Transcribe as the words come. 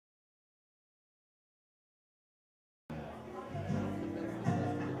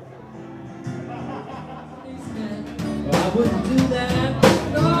wouldn't do that.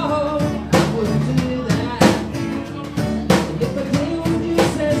 No, I wouldn't do that. And if I did what you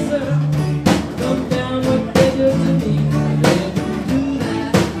said, sir, come down what they do to me, I wouldn't do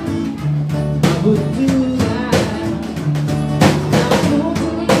that. I wouldn't do that. Now I'm going to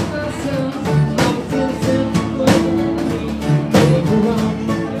make myself, I was innocent, but they were wrong.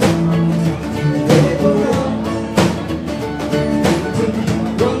 They were wrong. Give it to me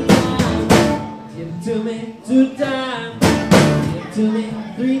one time, give it to me two times, give it to me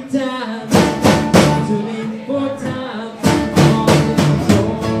three times, give it to me four times. All in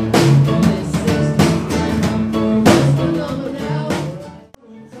control, all is 60, and I'm for what's the number now?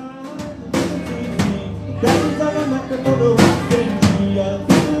 That is all I'm not gonna know.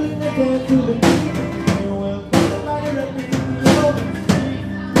 I can't do the well, somebody let me know.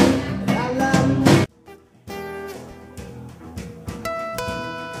 I love you.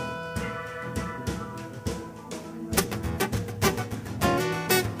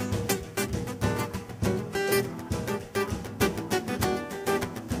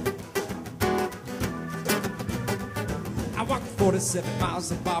 I walk 47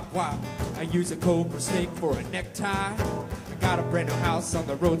 miles of barbed wire. I use a cobra snake for a necktie. I got a brand new house on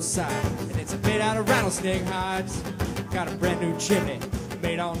the roadside, and it's made out of rattlesnake hides. Got a brand new chimney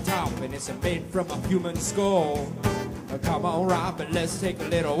made on top, and it's made from a human skull. Come on, Robert, let's take a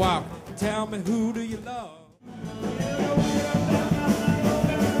little walk. Tell me, who do you love?